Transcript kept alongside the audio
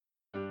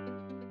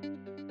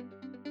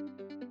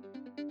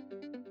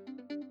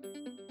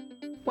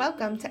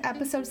Welcome to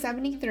episode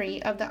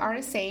 73 of the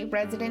RSA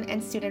Resident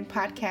and Student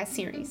Podcast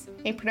Series,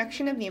 a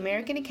production of the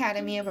American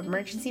Academy of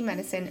Emergency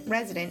Medicine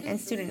Resident and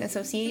Student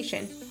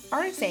Association.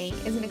 RSA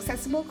is an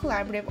accessible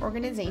collaborative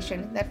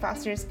organization that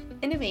fosters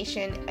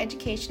innovation,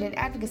 education, and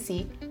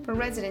advocacy for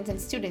residents and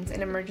students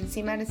in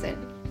emergency medicine.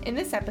 In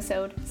this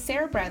episode,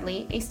 Sarah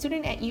Bradley, a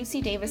student at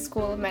UC Davis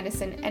School of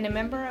Medicine and a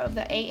member of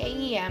the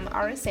AAEM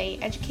RSA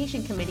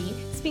Education Committee,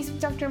 speaks with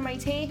Dr.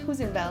 Maite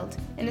Huizenveld,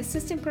 an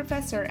assistant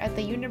professor at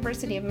the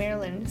University of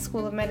Maryland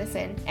School of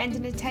Medicine and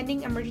an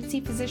attending emergency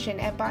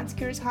physician at Bon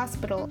Secours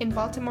Hospital in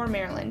Baltimore,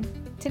 Maryland.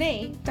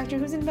 Today, Dr.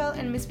 Huizenveld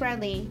and Ms.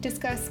 Bradley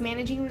discuss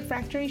managing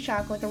refractory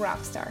shock like a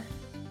rock star.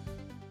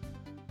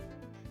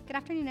 Good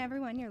afternoon,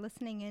 everyone. You're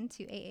listening in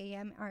to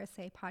AAEM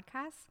RSA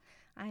Podcast.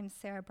 I'm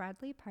Sarah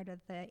Bradley, part of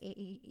the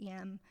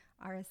AAEM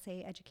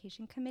RSA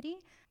Education Committee.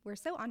 We're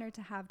so honored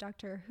to have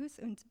Dr.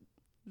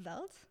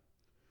 Huizenveld.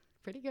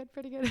 Pretty good.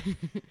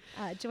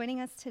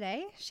 Joining us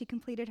today. She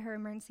completed her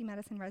emergency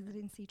medicine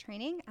residency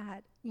training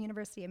at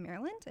University of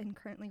Maryland and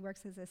currently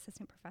works as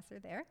assistant professor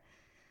there.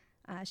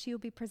 She will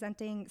be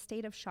presenting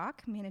State of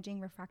Shock,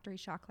 Managing Refractory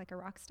Shock Like a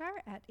Rock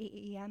Star at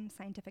AAEM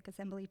Scientific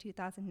Assembly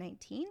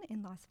 2019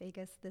 in Las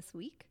Vegas this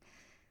week.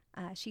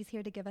 She's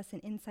here to give us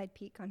an inside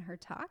peek on her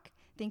talk.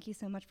 Thank you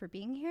so much for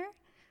being here.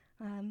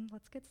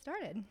 Let's get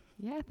started.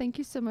 Yeah, thank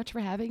you so much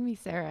for having me,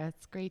 Sarah.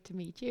 It's great to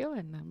meet you,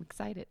 and I'm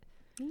excited.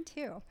 Me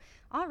too.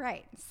 All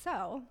right,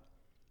 so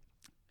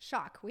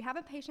shock. We have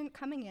a patient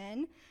coming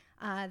in.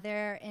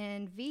 They're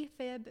in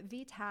VFib,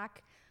 VTAC.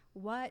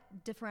 What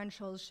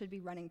differentials should be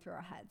running through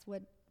our heads?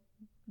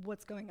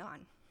 What's going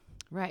on?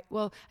 Right.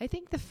 Well, I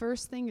think the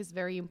first thing is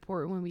very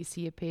important when we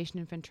see a patient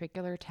in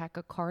ventricular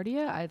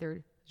tachycardia,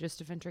 either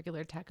just a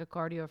ventricular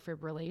tachycardia or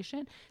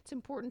fibrillation. It's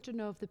important to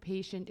know if the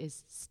patient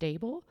is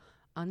stable,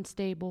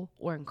 unstable,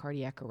 or in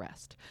cardiac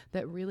arrest.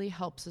 That really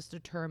helps us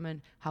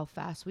determine how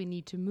fast we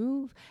need to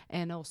move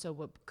and also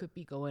what could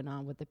be going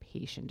on with the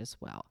patient as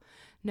well.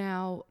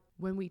 Now,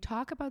 when we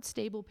talk about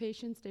stable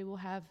patients, they will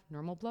have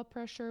normal blood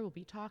pressure, will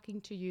be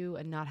talking to you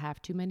and not have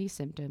too many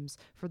symptoms.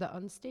 For the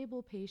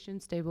unstable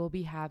patients, they will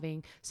be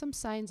having some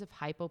signs of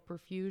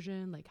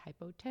hypoperfusion, like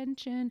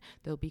hypotension.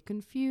 They'll be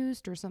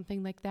confused or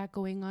something like that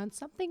going on,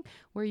 something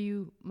where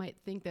you might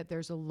think that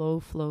there's a low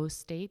flow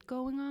state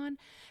going on.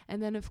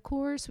 And then, of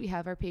course, we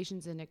have our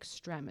patients in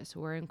extremis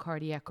who are in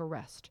cardiac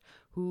arrest,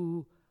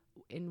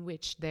 in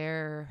which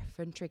their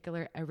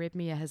ventricular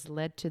arrhythmia has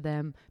led to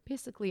them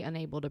basically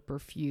unable to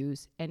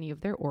perfuse any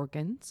of their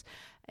organs.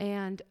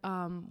 And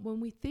when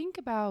we think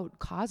about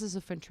causes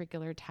of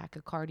ventricular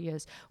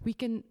tachycardias, we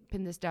can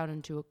pin this down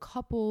into a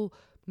couple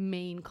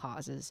main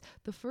causes.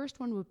 The first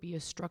one would be a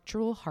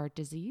structural heart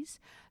disease,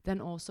 then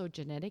also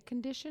genetic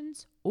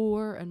conditions,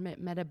 or a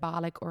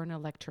metabolic or an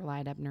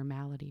electrolyte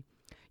abnormality.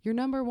 Your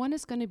number one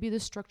is going to be the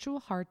structural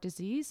heart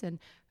disease, and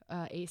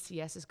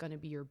ACS is going to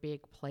be your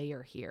big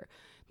player here.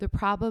 The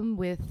problem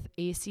with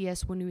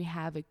ACS, when we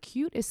have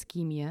acute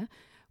ischemia,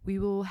 we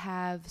will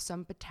have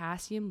some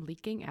potassium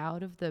leaking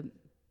out of the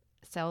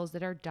cells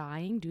that are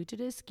dying due to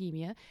the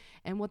ischemia.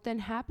 And what then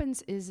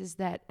happens is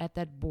that at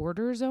that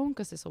border zone,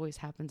 because this always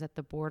happens at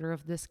the border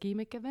of the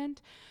ischemic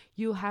event,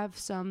 you have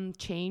some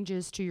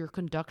changes to your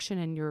conduction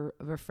and your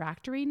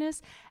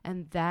refractoriness,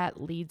 and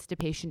that leads the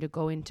patient to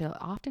go into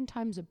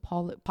oftentimes a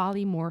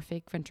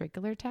polymorphic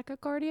ventricular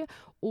tachycardia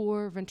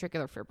or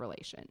ventricular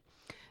fibrillation.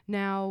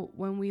 Now,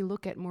 when we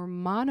look at more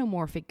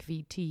monomorphic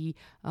VT,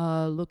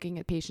 looking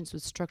at patients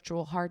with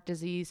structural heart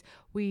disease,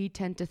 we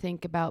tend to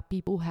think about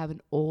people who have an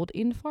old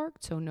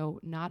infarct, so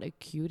not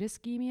acute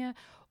ischemia,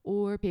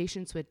 or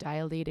patients with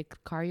dilated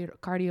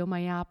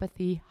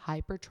cardiomyopathy,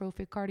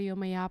 hypertrophic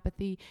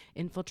cardiomyopathy,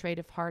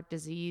 infiltrative heart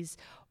disease,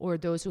 or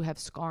those who have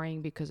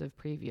scarring because of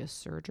previous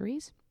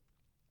surgeries.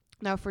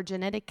 Now, for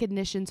genetic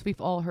conditions,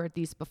 we've all heard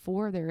these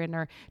before. They're in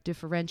our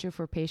differential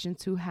for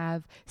patients who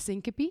have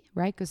syncope,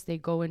 right? Because they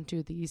go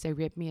into these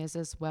arrhythmias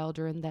as well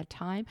during that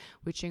time,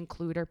 which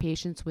include our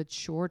patients with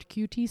short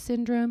QT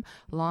syndrome,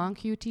 long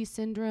QT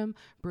syndrome,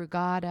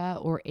 Brugada,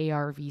 or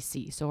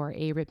ARVC, so our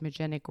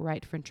arrhythmogenic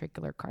right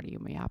ventricular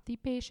cardiomyopathy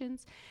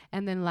patients.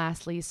 And then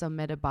lastly, some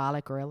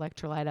metabolic or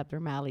electrolyte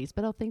abnormalities.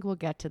 But I think we'll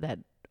get to that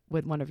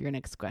with one of your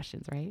next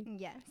questions, right?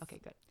 Yes. Okay,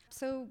 good.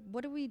 So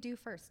what do we do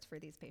first for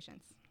these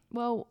patients?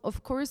 Well,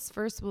 of course,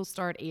 first we'll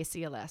start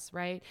ACLS,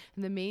 right?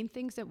 And the main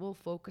things that we'll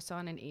focus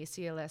on in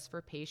ACLS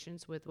for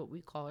patients with what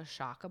we call a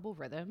shockable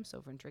rhythm, so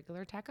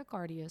ventricular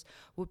tachycardias,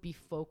 would be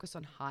focused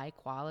on high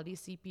quality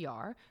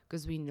CPR,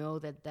 because we know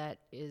that that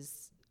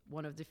is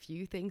one of the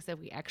few things that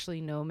we actually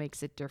know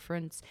makes a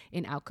difference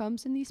in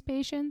outcomes in these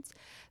patients.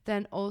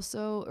 Then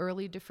also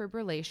early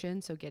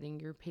defibrillation, so getting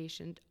your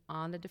patient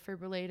on the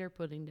defibrillator,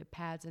 putting the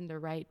pads in the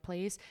right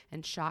place,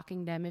 and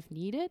shocking them if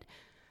needed.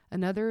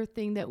 Another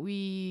thing that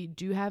we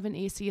do have in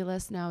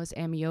ACLS now is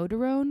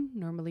amiodarone.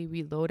 Normally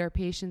we load our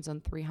patients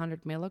on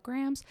 300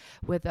 milligrams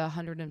with a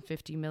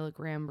 150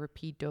 milligram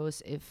repeat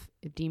dose if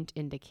deemed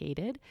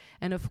indicated.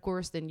 And of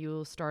course, then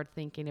you'll start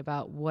thinking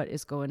about what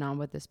is going on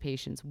with this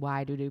patients.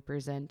 Why do they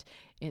present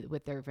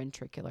with their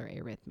ventricular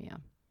arrhythmia?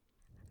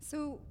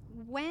 So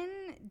when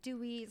do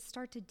we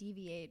start to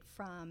deviate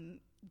from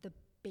the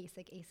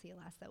basic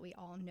ACLS that we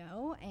all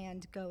know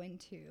and go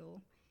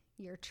into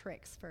your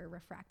tricks for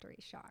refractory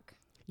shock?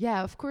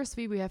 Yeah, of course,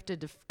 we have to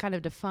kind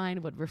of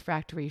define what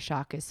refractory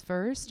shock is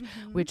first,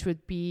 which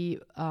would be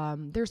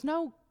there's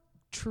no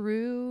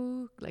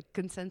true like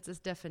consensus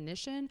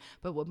definition,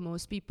 but what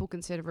most people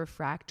consider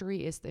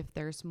refractory is if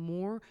there's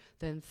more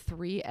than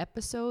 3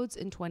 episodes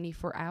in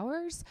 24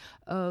 hours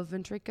of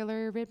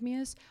ventricular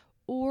arrhythmias,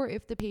 or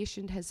if the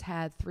patient has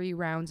had 3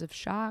 rounds of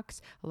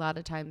shocks. A lot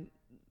of time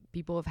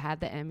people have had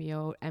the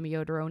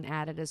amiodarone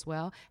added as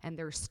well, and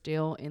they're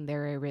still in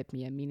their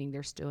arrhythmia, meaning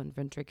they're still in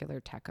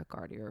ventricular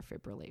tachycardia or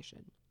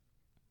fibrillation.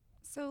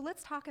 So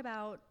let's talk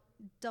about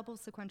double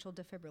sequential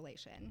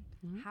defibrillation.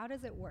 How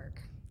does it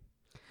work?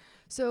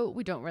 So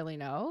we don't really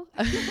know.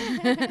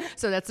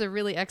 So that's a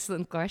really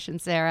excellent question,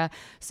 Sarah.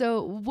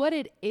 So what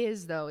it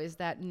is, though, is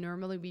that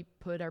normally we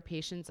put our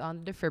patients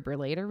on the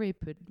defibrillator. We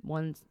put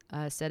one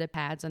set of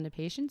pads on the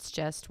patient's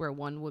chest, where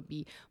one would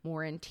be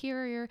more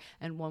anterior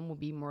and one will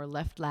be more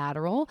left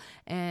lateral.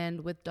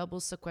 And with double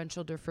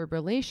sequential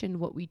defibrillation,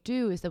 what we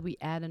do is that we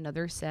add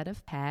another set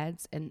of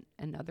pads and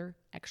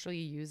actually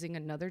using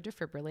another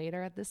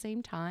defibrillator at the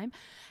same time.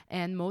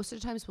 And most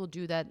of the times we'll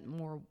do that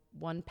more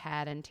one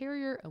pad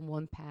anterior and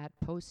one pad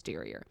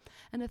posterior.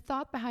 And the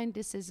thought behind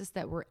this is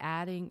that we're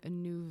adding a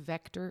new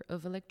vector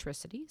of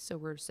electricity. So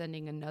we're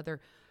sending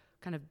another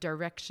kind of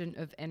direction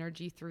of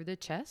energy through the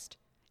chest.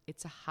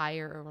 It's a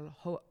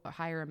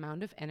higher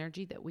amount of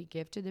energy that we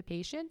give to the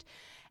patient.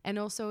 And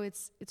also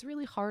it's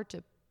really hard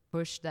to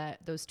push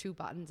those 2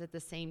 buttons at the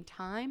same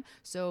time.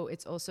 So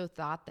it's also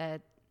thought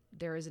that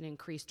there is an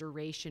increased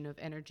duration of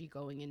energy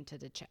going into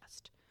the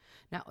chest.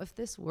 Now, if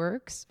this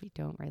works, we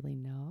don't really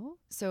know.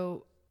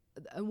 So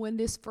when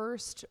this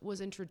first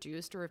was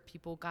introduced, or if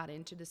people got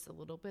into this a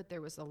little bit,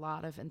 there was a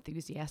lot of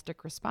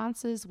enthusiastic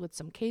responses with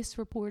some case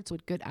reports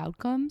with good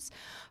outcomes.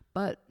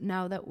 But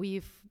now that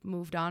we've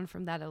moved on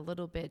from that a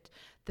little bit,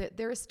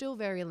 there is still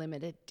very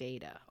limited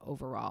data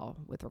overall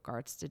with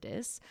regards to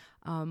this.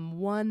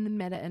 One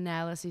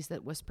meta-analysis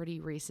that was pretty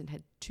recent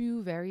had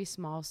 2 very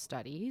small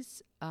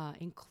studies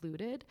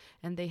included,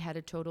 and they had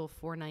a total of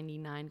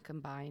 499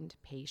 combined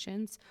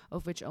patients,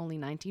 of which only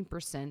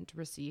 19%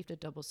 received a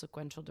double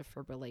sequential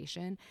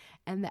defibrillation,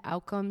 and the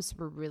outcomes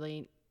were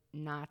really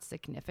not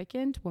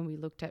significant. When we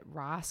looked at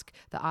ROSC,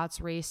 the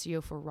odds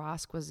ratio for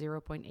ROSC was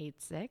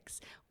 0.86,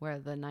 where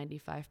the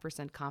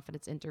 95%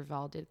 confidence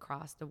interval did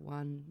cross the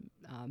 1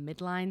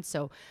 midline,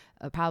 so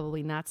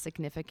probably not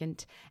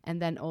significant.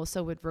 And then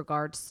also with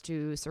regards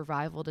to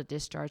survival to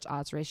discharge,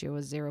 odds ratio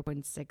was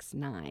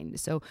 0.69.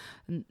 So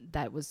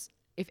that was,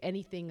 if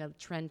anything, a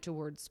trend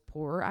towards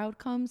poorer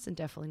outcomes and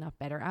definitely not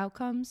better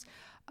outcomes.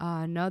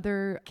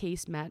 Another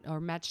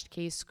matched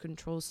case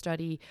control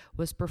study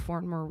was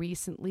performed more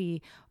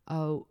recently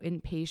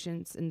in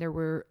patients, and there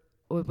were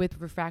with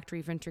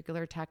refractory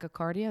ventricular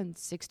tachycardia, and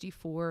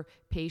 64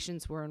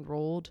 patients were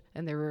enrolled,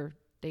 and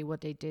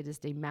what they did is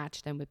they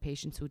matched them with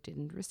patients who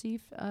didn't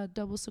receive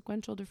double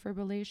sequential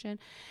defibrillation,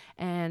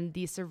 and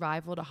the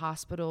survival to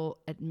hospital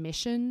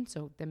admission,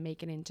 so them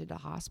making it into the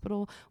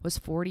hospital, was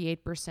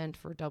 48%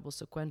 for double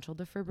sequential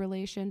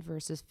defibrillation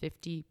versus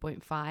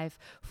 50.5%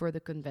 for the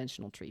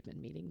conventional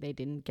treatment, meaning they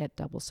didn't get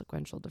double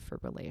sequential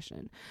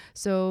defibrillation.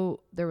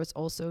 So there was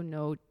also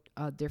no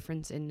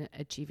difference in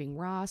achieving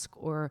ROSC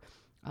or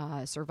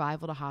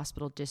survival to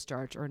hospital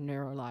discharge or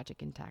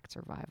neurologic intact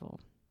survival.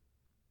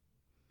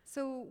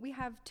 So we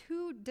have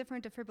 2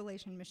 different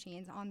defibrillation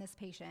machines on this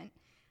patient,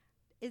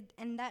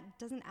 and that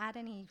doesn't add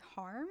any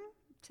harm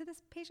to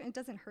this patient? It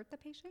doesn't hurt the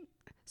patient?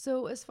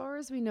 So as far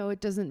as we know, it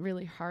doesn't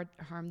really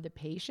harm the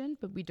patient,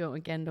 but we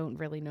don't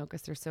really know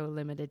because there's so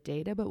limited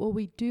data. But what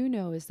we do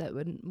know is that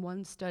in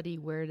one study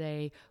where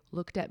they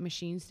looked at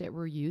machines that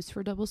were used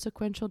for double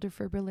sequential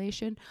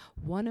defibrillation,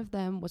 one of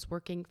them was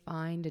working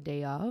fine the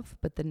day of,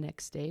 but the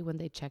next day when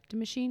they checked the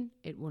machine,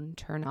 it wouldn't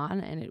turn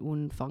on and it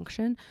wouldn't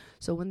function.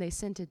 So when they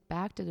sent it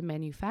back to the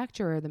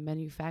manufacturer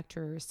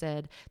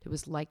said it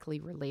was likely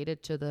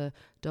related to the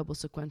double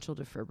sequential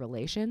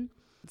defibrillation.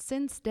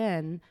 Since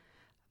then,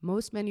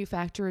 most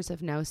manufacturers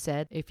have now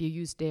said if you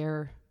use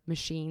their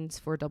machines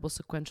for double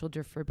sequential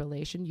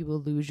defibrillation, you will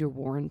lose your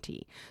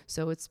warranty.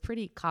 So it's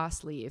pretty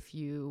costly if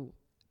you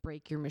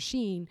break your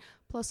machine.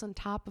 Plus, on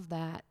top of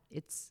that,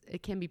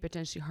 it can be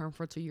potentially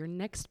harmful to your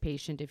next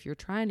patient if you're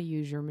trying to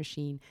use your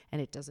machine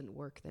and it doesn't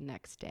work the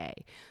next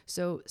day.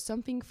 So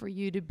something for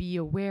you to be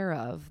aware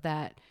of,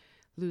 that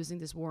losing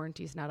this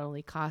warranty is not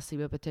only costly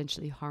but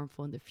potentially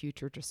harmful in the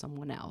future to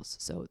someone else.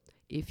 So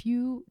if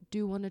you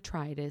do want to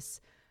try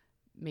this,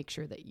 make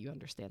sure that you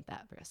understand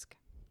that risk.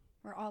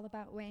 We're all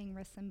about weighing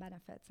risks and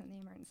benefits in the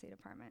emergency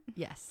department.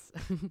 Yes.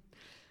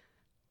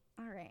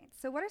 All right.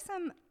 So what are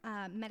some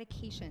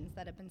medications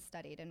that have been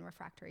studied in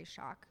refractory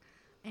shock,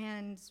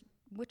 and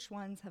which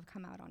ones have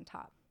come out on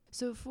top?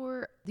 So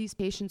for these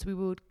patients,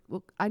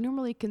 I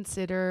normally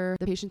consider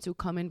the patients who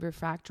come in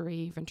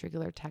refractory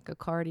ventricular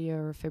tachycardia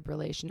or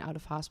fibrillation out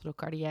of hospital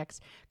cardiac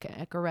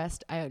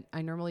arrest.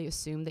 I normally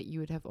assume that you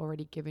would have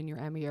already given your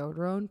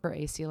amiodarone for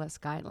ACLS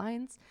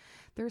guidelines.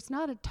 There's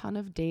not a ton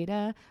of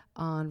data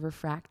on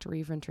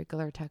refractory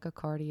ventricular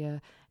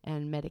tachycardia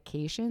and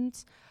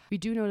medications. We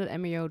do know that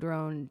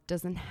amiodarone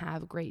doesn't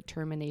have great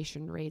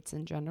termination rates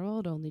in general.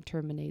 It only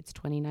terminates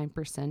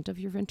 29% of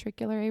your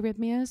ventricular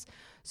arrhythmias.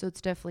 So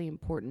it's definitely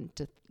important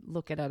to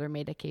look at other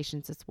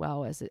medications as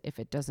well as if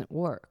it doesn't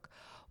work.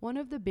 One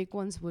of the big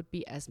ones would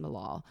be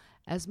esmolol.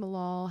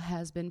 Esmolol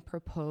has been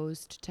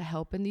proposed to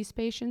help in these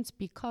patients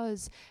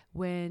because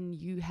when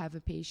you have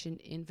a patient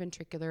in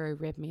ventricular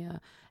arrhythmia,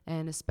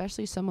 and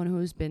especially someone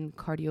who's been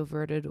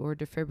cardioverted or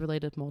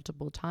defibrillated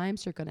multiple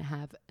times, you're going to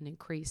have an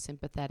increased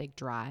sympathetic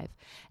drive,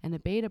 and a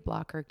beta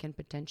blocker can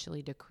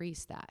potentially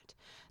decrease that.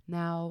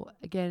 Now,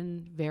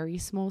 again, very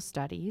small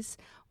studies.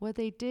 What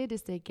they did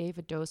is they gave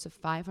a dose of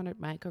 500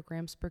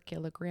 micrograms per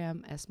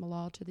kilogram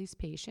esmolol to these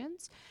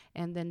patients,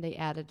 and then they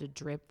added a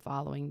drip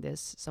following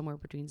this, somewhere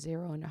between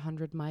 0 and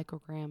 100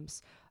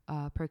 micrograms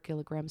per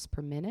kilograms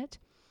per minute.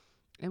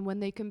 And when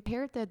they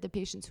compared that, the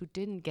patients who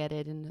didn't get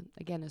it, in,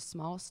 again, a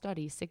small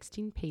study,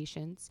 16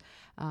 patients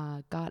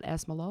got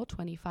esmolol,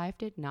 25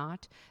 did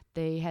not.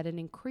 They had an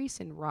increase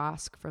in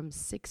ROSC from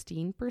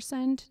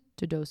 16%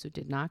 to those who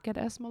did not get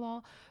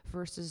esmolol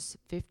versus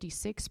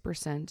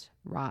 56%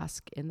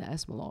 ROSC in the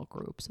esmolol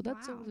group. So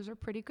those are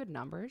pretty good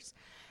numbers.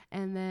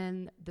 And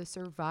then the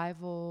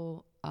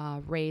survival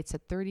rates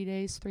at 30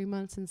 days, 3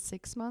 months, and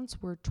 6 months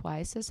were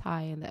twice as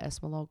high in the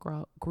esmolol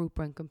group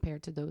when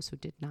compared to those who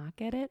did not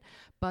get it.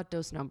 But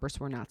those numbers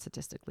were not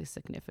statistically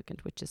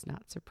significant, which is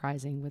not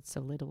surprising with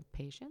so little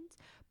patients.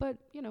 But,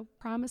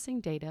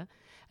 promising data.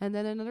 And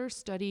then another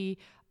study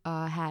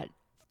had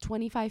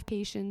 25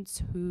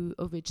 patients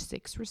of which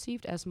 6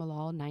 received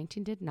esmolol,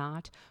 19 did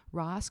not.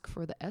 ROSC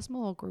for the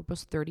esmolol group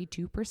was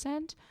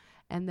 32%.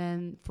 And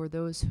then for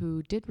those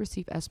who did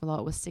receive esmolol,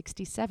 it was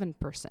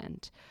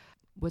 67%.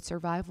 With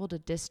survival to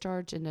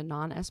discharge in the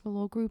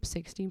non-esmolol group,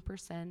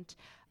 16%.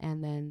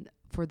 And then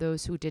for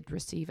those who did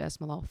receive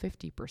esmolol,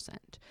 50%.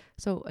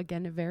 So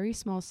again, a very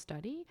small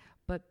study,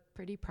 but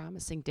pretty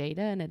promising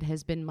data. And it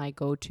has been my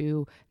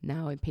go-to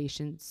now in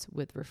patients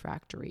with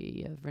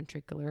refractory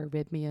ventricular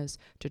arrhythmias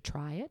to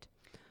try it.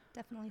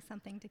 Definitely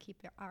something to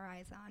keep our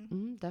eyes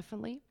on.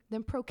 Definitely.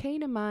 Then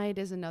procainamide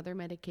is another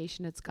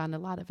medication that's gotten a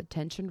lot of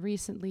attention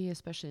recently,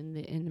 especially in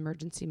the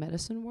emergency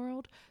medicine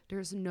world.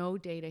 There's no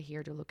data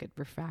here to look at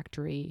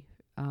refractory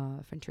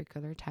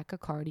ventricular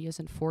tachycardias,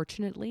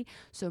 unfortunately.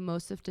 So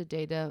most of the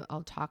data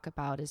I'll talk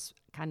about is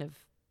kind of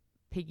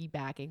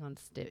piggybacking on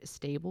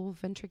stable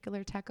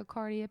ventricular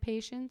tachycardia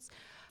patients.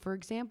 For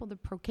example, the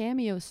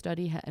ProCameo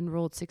study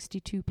enrolled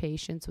 62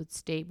 patients with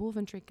stable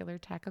ventricular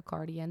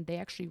tachycardia, and they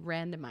actually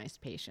randomized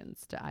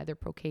patients to either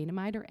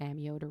procainamide or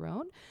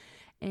amiodarone.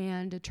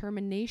 And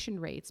termination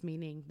rates,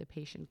 meaning the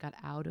patient got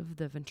out of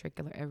the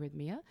ventricular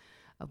arrhythmia,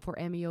 for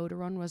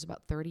amiodarone was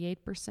about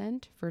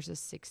 38% versus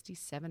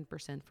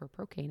 67% for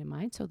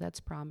procainamide, so that's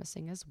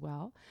promising as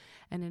well.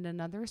 And in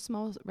another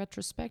small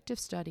retrospective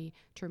study,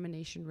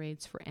 termination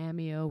rates for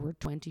amio were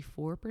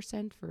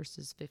 24%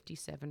 versus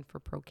 57% for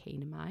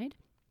procainamide.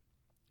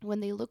 When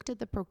they looked at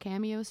the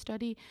ProCameo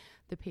study,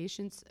 the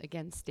patients,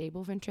 again,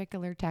 stable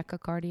ventricular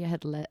tachycardia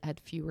had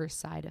fewer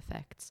side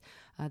effects.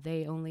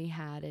 They only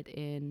had it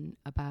in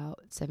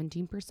about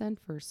 17%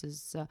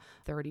 versus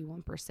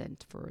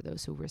 31% for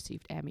those who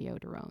received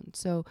amiodarone.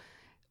 So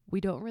we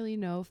don't really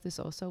know if this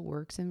also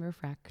works in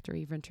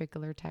refractory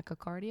ventricular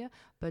tachycardia,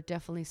 but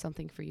definitely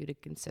something for you to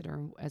consider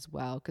as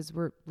well, because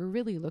we're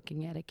really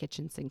looking at a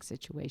kitchen sink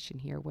situation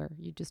here where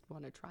you just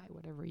want to try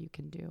whatever you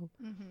can do.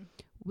 Mm-hmm.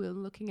 We're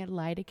looking at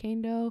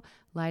lidocaine, though.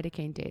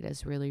 Lidocaine data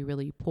is really,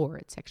 really poor.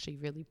 It's actually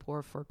really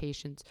poor for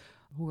patients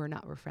who are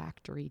not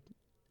refractory.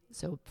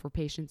 So for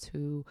patients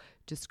who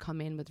just come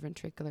in with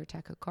ventricular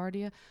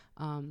tachycardia,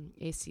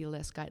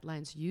 ACLS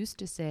guidelines used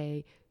to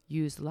say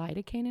use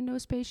lidocaine in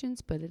those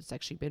patients, but it's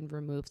actually been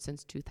removed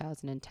since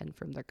 2010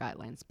 from their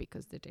guidelines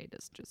because the data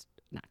is just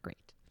not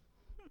great.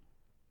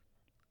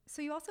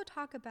 So you also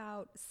talk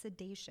about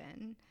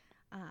sedation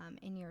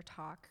in your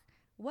talk.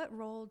 What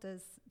role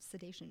does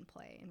sedation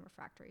play in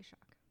refractory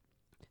shock?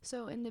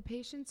 So in the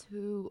patients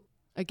who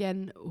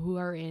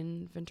are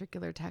in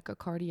ventricular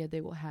tachycardia,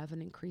 they will have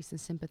an increase in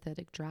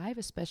sympathetic drive,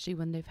 especially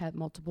when they've had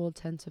multiple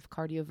attempts of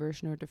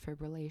cardioversion or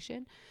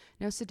defibrillation.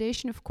 Now,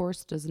 sedation, of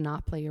course, does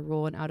not play a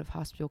role in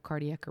out-of-hospital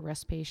cardiac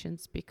arrest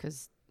patients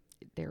because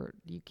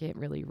you can't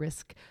really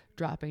risk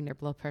dropping their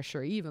blood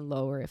pressure even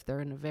lower if they're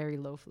in a very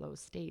low flow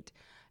state.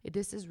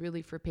 This is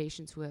really for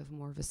patients who have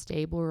more of a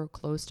stable or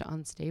close to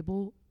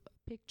unstable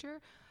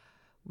picture.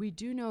 We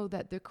do know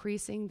that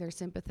decreasing their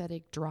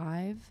sympathetic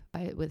drive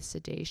with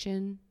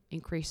sedation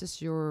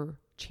increases your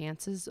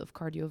chances of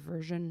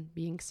cardioversion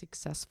being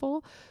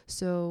successful.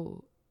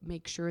 So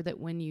make sure that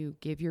when you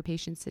give your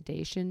patient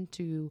sedation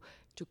to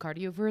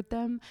cardiovert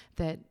them,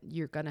 that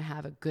you're going to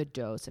have a good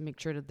dose, and make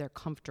sure that they're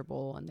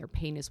comfortable and their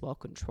pain is well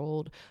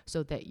controlled,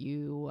 so that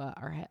you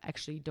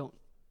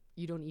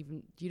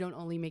you don't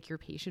only make your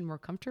patient more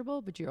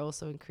comfortable, but you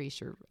also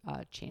increase your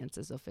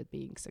chances of it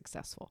being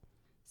successful.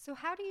 So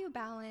how do you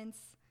balance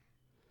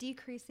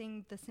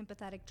decreasing the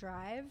sympathetic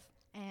drive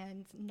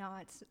and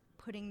not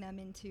putting them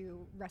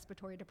into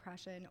respiratory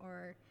depression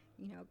or,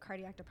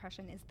 cardiac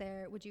depression?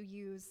 Would you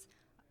use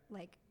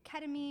like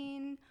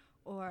ketamine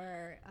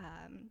or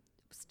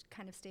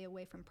kind of stay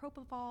away from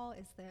propofol?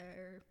 Is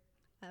there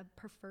a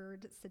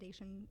preferred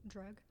sedation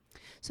drug?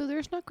 So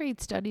there's not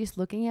great studies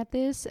looking at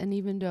this, and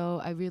even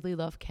though I really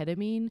love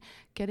ketamine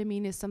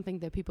is something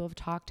that people have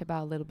talked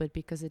about a little bit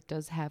because it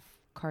does have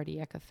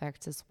cardiac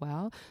effects as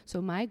well.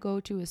 So my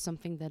go-to is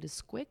something that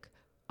is quick,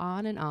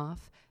 on and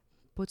off,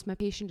 puts my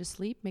patient to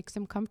sleep, makes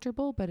them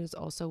comfortable, but is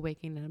also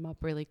waking them up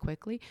really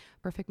quickly.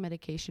 Perfect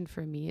medication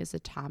for me is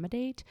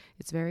etomidate.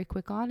 It's very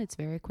quick on, it's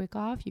very quick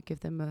off. You give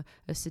them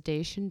a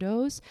sedation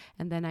dose,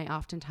 and then I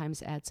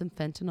oftentimes add some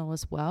fentanyl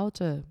as well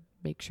to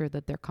make sure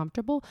that they're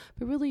comfortable.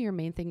 But really your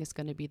main thing is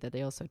going to be that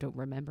they also don't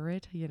remember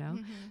it,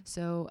 Mm-hmm.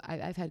 So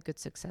I've had good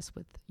success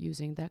with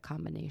using that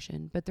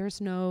combination, but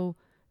there's no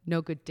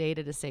good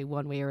data to say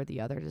one way or the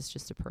other. It's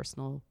just a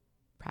personal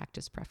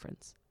practice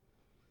preference.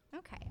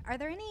 Okay. Are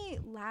there any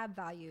lab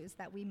values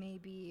that we may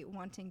be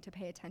wanting to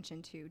pay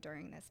attention to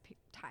during this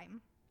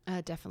time?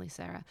 Definitely,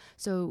 Sarah.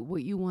 So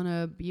what you want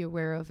to be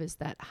aware of is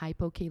that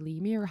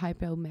hypokalemia or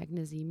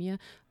hypomagnesemia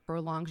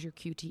prolongs your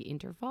QT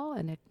interval,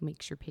 and it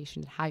makes your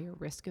patient at higher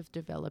risk of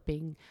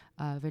developing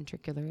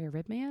ventricular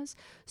arrhythmias.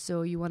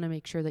 So you want to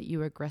make sure that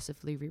you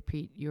aggressively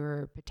repeat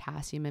your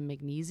potassium and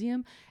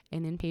magnesium.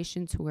 And in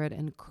patients who are at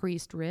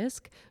increased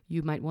risk,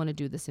 you might want to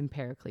do this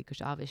empirically,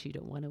 because obviously you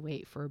don't want to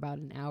wait for about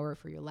an hour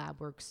for your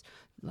lab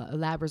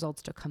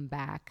results to come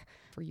back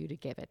for you to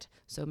give it.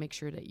 So make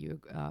sure that you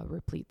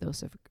replete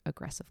those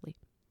aggressively.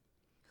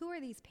 Who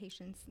are these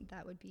patients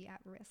that would be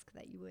at risk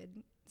that you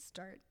would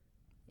start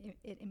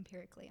it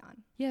empirically on?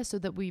 Yeah, so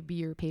that would be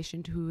your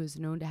patient who is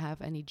known to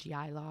have any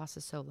GI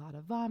losses, so a lot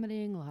of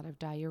vomiting, a lot of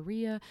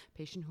diarrhea,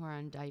 patient who are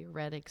on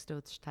diuretics,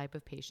 those type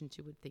of patients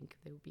you would think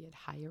they would be at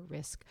higher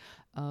risk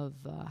of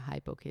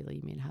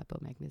hypokalemia and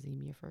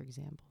hypomagnesemia, for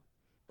example.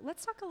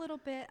 Let's talk a little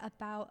bit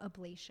about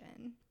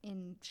ablation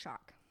in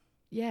shock.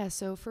 Yeah,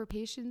 so for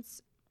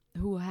patients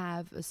who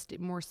have a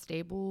more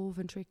stable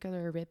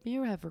ventricular arrhythmia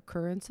or have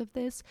recurrence of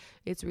this,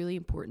 it's really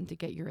important to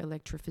get your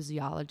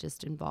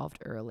electrophysiologist involved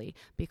early,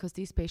 because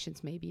these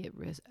patients may be at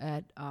risk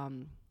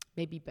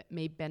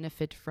may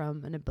benefit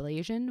from an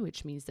ablation,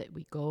 which means that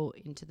we go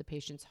into the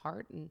patient's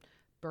heart and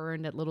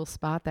burn that little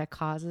spot that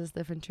causes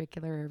the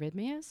ventricular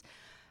arrhythmias.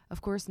 Of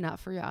course, not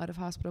for your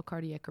out-of-hospital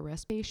cardiac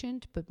arrest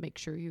patient, but make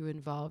sure you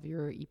involve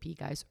your EP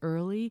guys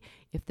early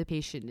if the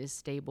patient is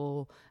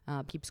stable,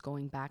 keeps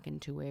going back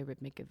into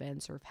arrhythmic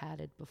events or have had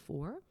it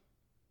before.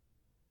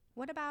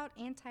 What about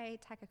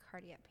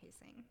anti-tachycardia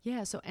pacing?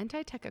 Yeah, so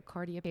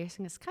anti-tachycardia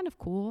pacing is kind of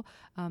cool.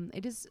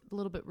 It is a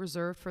little bit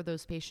reserved for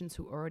those patients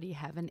who already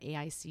have an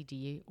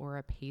AICD or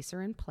a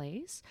pacer in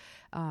place.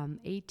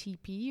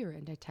 ATP or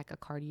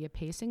anti-tachycardia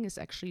pacing is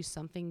actually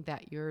something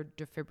that your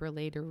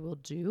defibrillator will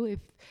do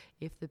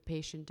if the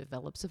patient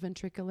develops a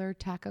ventricular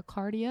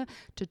tachycardia,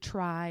 to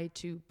try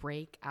to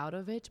break out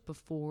of it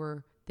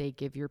before they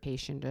give your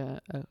patient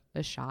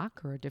a shock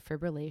or a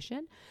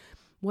defibrillation.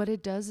 What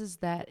it does is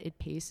that it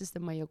paces the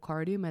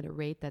myocardium at a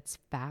rate that's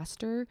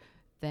faster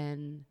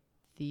than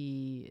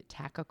the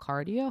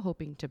tachycardia,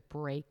 hoping to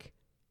break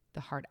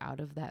the heart out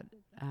of that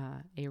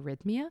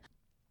arrhythmia.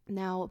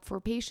 Now,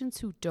 for patients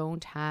who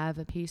don't have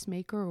a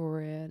pacemaker or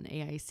an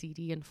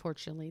AICD,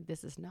 unfortunately,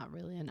 this is not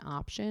really an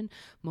option.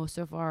 Most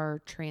of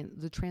our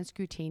the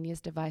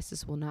transcutaneous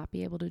devices will not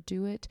be able to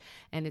do it,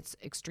 and it's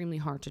extremely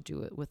hard to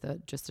do it with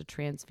just a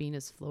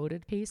transvenous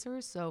floated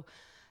pacer. So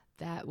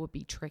that would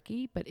be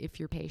tricky. But if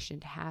your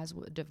patient has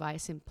a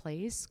device in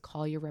place,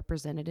 call your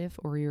representative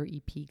or your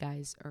EP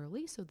guys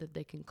early so that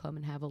they can come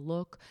and have a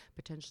look.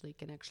 Potentially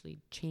can actually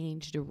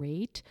change the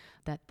rate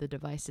that the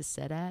device is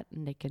set at,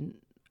 and they can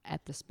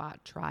at the spot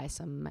try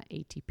some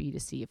ATP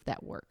to see if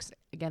that works.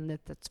 Again,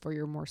 that's for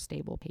your more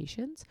stable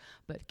patients,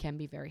 but can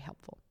be very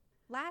helpful.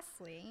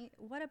 Lastly,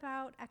 what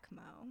about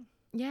ECMO?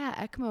 Yeah,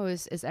 ECMO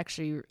is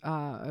actually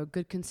a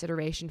good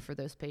consideration for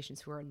those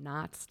patients who are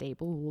not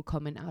stable, who will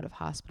come in out of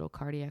hospital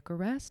cardiac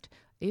arrest.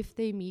 If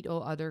they meet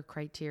all other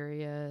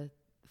criteria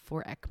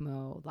for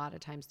ECMO, a lot of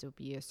times there'll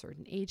be a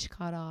certain age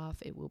cutoff.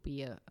 It will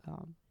be a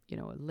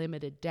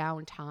limited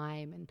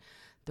downtime and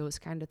those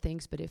kind of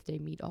things. But if they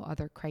meet all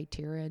other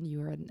criteria and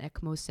you're at an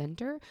ECMO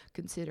center,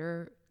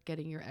 consider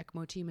getting your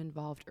ECMO team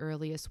involved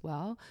early as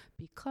well,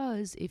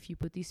 because if you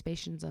put these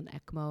patients on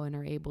ECMO and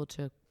are able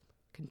to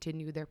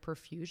continue their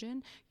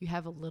perfusion, you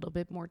have a little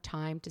bit more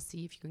time to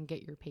see if you can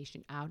get your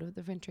patient out of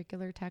the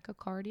ventricular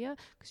tachycardia,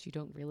 because you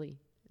don't really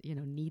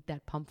need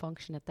that pump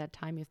function at that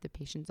time if the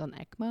patient's on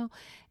ECMO,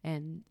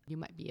 and you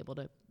might be able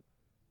to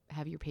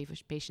have your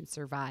patient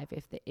survive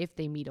if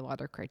they meet all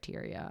other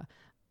criteria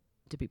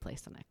to be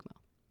placed on ECMO.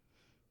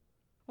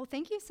 Well,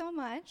 thank you so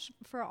much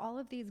for all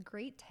of these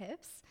great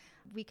tips.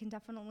 We can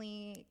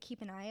definitely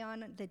keep an eye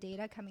on the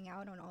data coming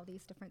out on all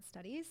these different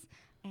studies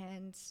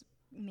and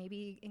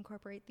maybe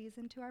incorporate these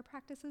into our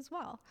practice as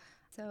well.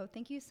 So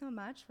thank you so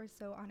much. We're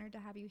so honored to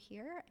have you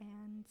here,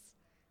 and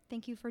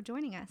thank you for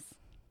joining us.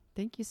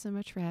 Thank you so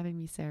much for having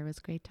me, Sarah. It was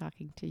great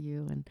talking to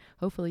you, and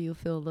hopefully you'll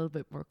feel a little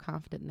bit more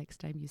confident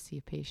next time you see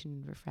a patient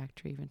in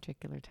refractory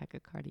ventricular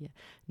tachycardia.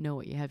 Know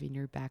what you have in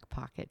your back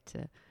pocket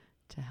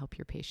to help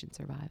your patient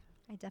survive.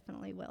 I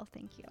definitely will.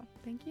 Thank you.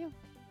 Thank you.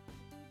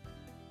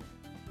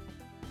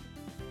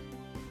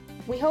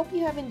 We hope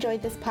you have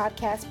enjoyed this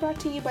podcast brought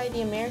to you by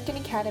the American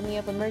Academy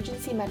of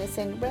Emergency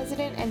Medicine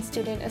Resident and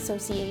Student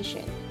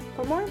Association.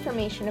 For more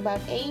information about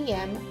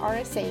AEM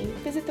RSA,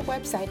 visit the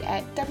website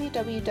at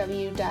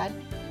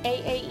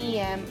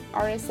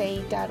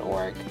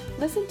www.aaemrsa.org.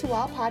 Listen to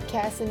all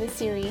podcasts in this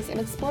series and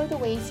explore the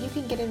ways you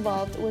can get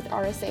involved with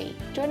RSA.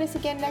 Join us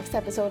again next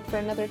episode for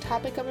another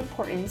topic of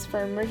importance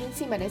for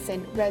emergency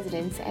medicine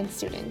residents and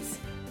students.